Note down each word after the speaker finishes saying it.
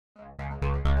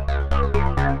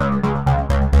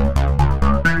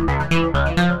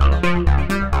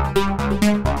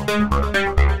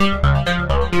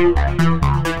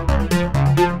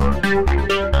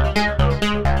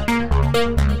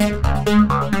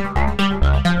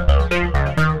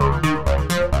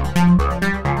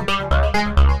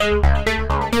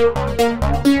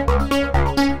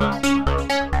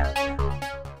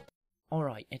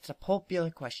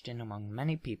popular question among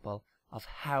many people of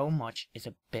how much is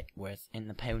a bit worth in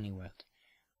the pony world.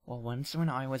 Well, once when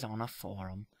I was on a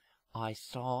forum, I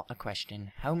saw a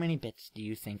question, how many bits do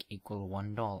you think equal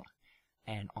 $1?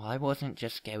 And I wasn't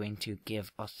just going to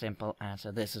give a simple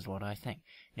answer, this is what I think.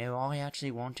 No, I actually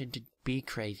wanted to be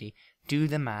crazy, do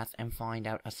the math, and find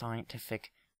out a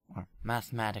scientific or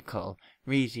mathematical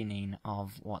reasoning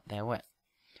of what they're worth.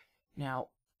 Now,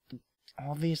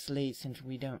 obviously, since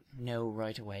we don't know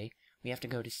right away, we have to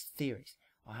go to theories.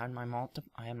 I had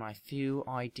my few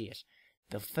ideas.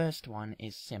 The first one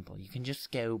is simple. You can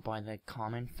just go by the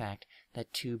common fact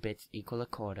that 2 bits equal a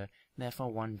quarter,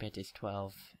 therefore 1 bit is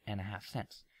 12.5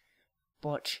 cents.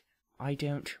 But I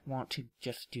don't want to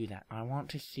just do that. I want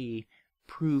to see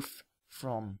proof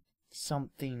from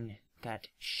something that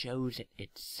shows it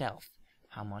itself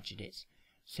how much it is.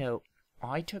 So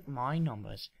I took my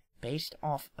numbers based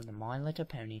off of the My Little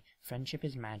Pony Friendship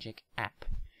is Magic app.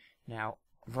 Now,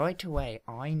 right away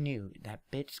I knew that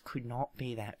bits could not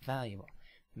be that valuable.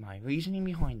 My reasoning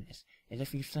behind this is,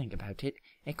 if you think about it,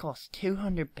 it costs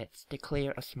 200 bits to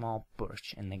clear a small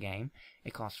bush in the game.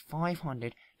 It costs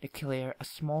 500 to clear a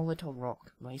small little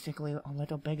rock, basically a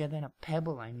little bigger than a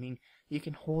pebble. I mean, you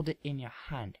can hold it in your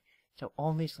hand. So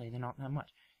obviously they're not that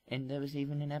much. And there was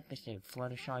even an episode,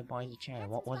 Fluttershy buys a cherry.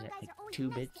 What was it? Like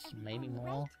 2 bits, maybe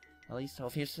more? At least, so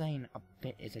if you're saying a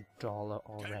bit is $1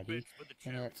 already,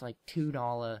 then it's like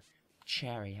 $2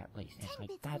 cherry at least. It's like,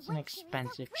 that's an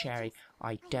expensive cherry.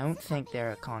 I don't think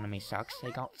their economy sucks.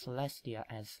 They got Celestia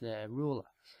as the ruler.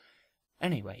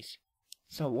 Anyways,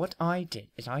 so what I did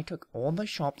is I took all the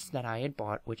shops that I had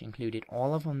bought, which included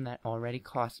all of them that already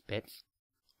cost bits.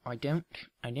 I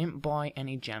didn't buy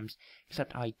any gems,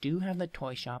 except I do have the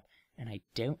toy shop, and I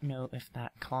don't know if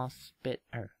that costs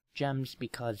gems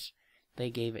because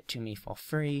they gave it to me for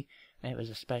free. It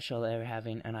was a special they were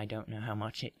having, and I don't know how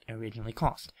much it originally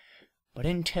cost. But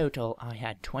in total, I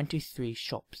had 23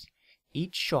 shops.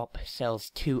 Each shop sells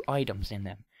 2 items in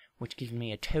them, which gives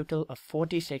me a total of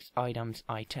 46 items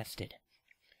I tested.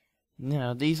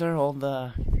 Now, these are all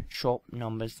the shop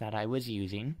numbers that I was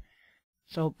using.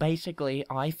 So basically,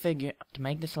 I figured, to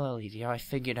make this a little easier, I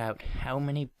figured out how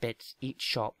many bits each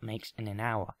shop makes in an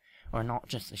hour. Or not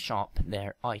just the shop,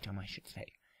 their item, I should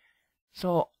say.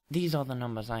 So, these are the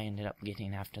numbers I ended up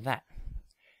getting after that.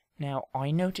 Now,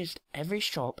 I noticed every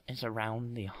shop is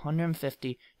around the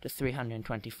 150 to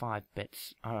 325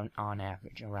 bits on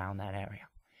average around that area.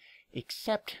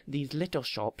 Except these little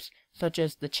shops, such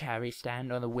as the cherry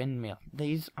stand or the windmill.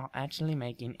 These are actually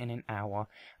making in an hour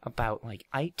about like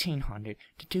 1800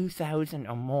 to 2000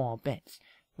 or more bits,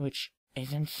 which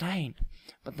is insane.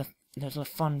 But there's a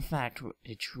fun fact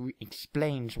which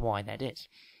explains why that is.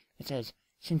 It says,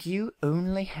 since you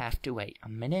only have to wait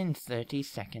 1 minute and 30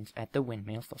 seconds at the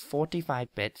windmill for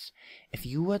 45 bits, if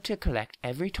you were to collect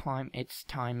every time its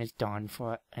time is done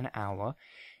for an hour,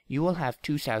 you will have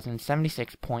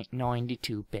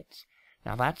 2076.92 bits.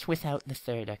 Now that's without the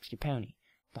third extra pony.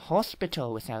 The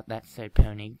hospital without that third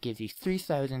pony gives you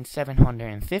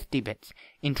 3750 bits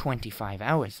in 25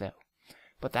 hours though.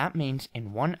 But that means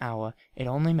in 1 hour it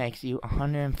only makes you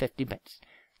 150 bits.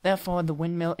 Therefore, the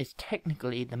windmill is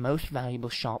technically the most valuable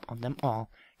shop of them all.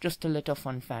 Just a little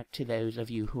fun fact to those of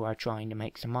you who are trying to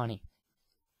make some money.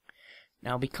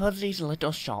 Now, because these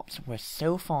little shops were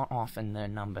so far off in their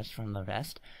numbers from the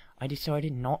rest, I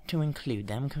decided not to include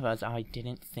them because I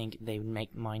didn't think they would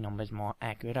make my numbers more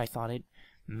accurate. I thought it'd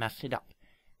mess it up.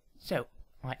 So,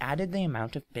 I added the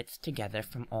amount of bits together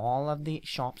from all of the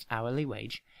shop's hourly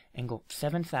wage and got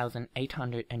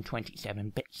 7,827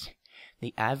 bits.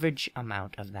 The average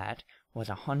amount of that was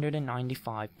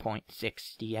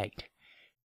 195.68.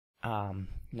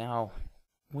 Now,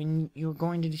 when you're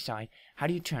going to decide how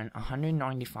do you turn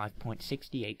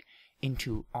 195.68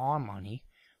 into our money,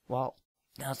 well,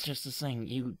 that's just the thing.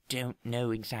 You don't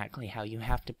know exactly how. You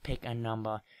have to pick a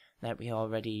number that we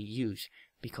already use.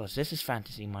 Because this is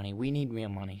fantasy money, we need real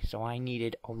money, so I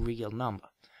needed a real number.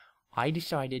 I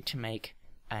decided to make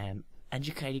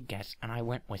educated guess, and I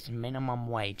went with minimum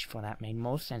wage, for that made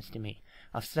more sense to me,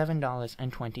 of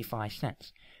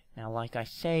 $7.25. Now, like I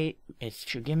say, it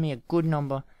should give me a good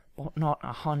number, but not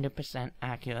 100%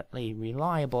 accurately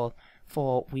reliable,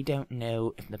 for we don't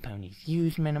know if the ponies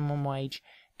use minimum wage,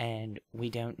 and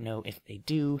we don't know if they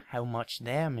do, how much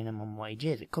their minimum wage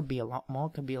is. It could be a lot more,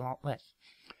 it could be a lot less.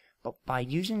 But by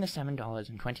using the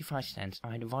 $7.25,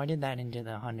 I divided that into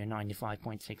the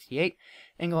 195.68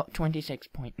 and got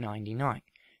 26.99.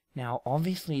 Now,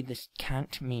 obviously this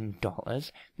can't mean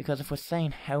dollars, because if we're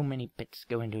saying how many bits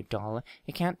go into a dollar,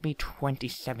 it can't be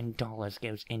 $27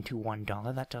 goes into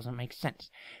 $1. That doesn't make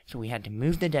sense. So we had to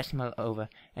move the decimal over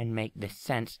and make this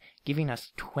cents, giving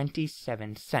us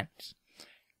 27 cents.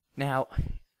 Now,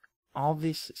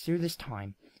 through this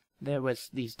time, there was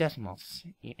these decimals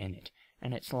in it,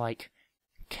 and it's like,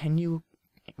 can you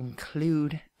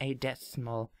include a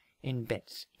decimal in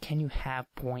bits? Can you have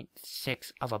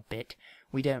 0.6 of a bit?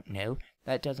 We don't know.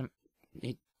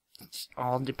 It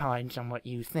all depends on what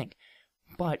you think.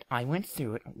 But I went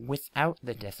through it without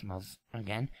the decimals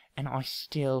again, and I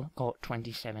still got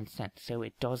 27 cents. So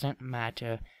it doesn't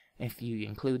matter if you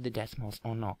include the decimals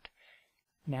or not.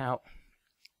 Now,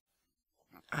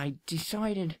 I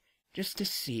decided just to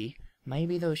see,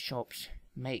 maybe those shops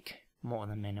make more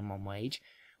than minimum wage,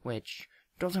 which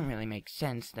doesn't really make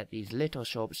sense that these little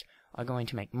shops are going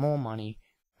to make more money,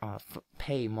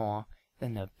 pay more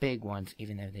than the big ones,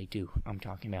 even though they do. I'm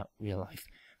talking about real life.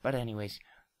 But anyways,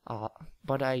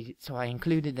 so I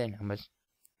included their numbers,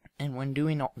 and when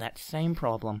doing that same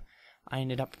problem, I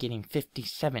ended up getting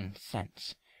 57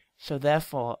 cents. So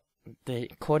therefore,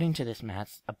 according to this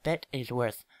math, a bet is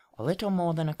worth a little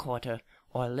more than a quarter,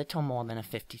 or a little more than a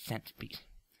 50-cent piece.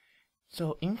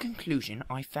 So in conclusion,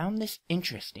 I found this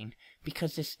interesting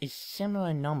because this is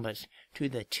similar numbers to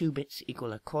the 2 bits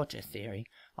equal a quarter theory.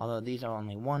 Although these are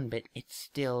only 1 bit, it's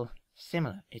still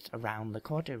similar. It's around the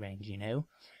quarter range, you know.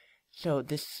 So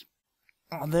this,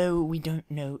 although we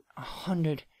don't know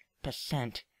 100%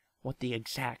 what the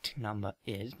exact number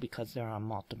is because there are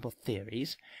multiple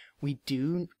theories, we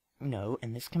do know,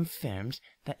 and this confirms,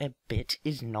 that a bit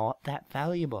is not that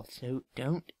valuable. So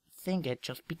don't think it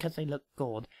just because they look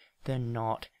gold. They're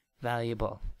not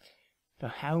valuable. So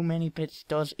how many bits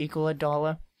does equal a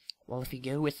dollar? Well, if you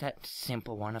go with that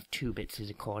simple one of 2 bits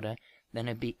is a quarter, then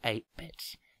it'd be 8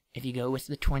 bits. If you go with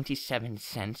the 27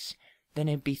 cents, then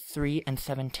it'd be 3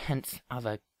 7/10 of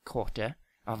a quarter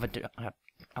of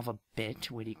a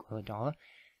bit would equal a dollar.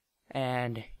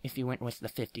 And if you went with the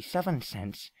 57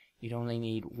 cents, you'd only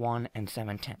need 1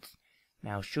 7/10.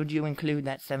 Now, should you include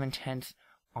that 7/10?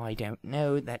 I don't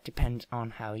know. That depends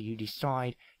on how you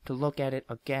decide to look at it.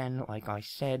 Again, like I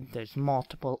said, there's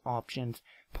multiple options.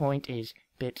 Point is,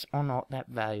 bits are not that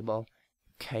valuable.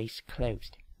 Case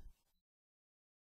closed.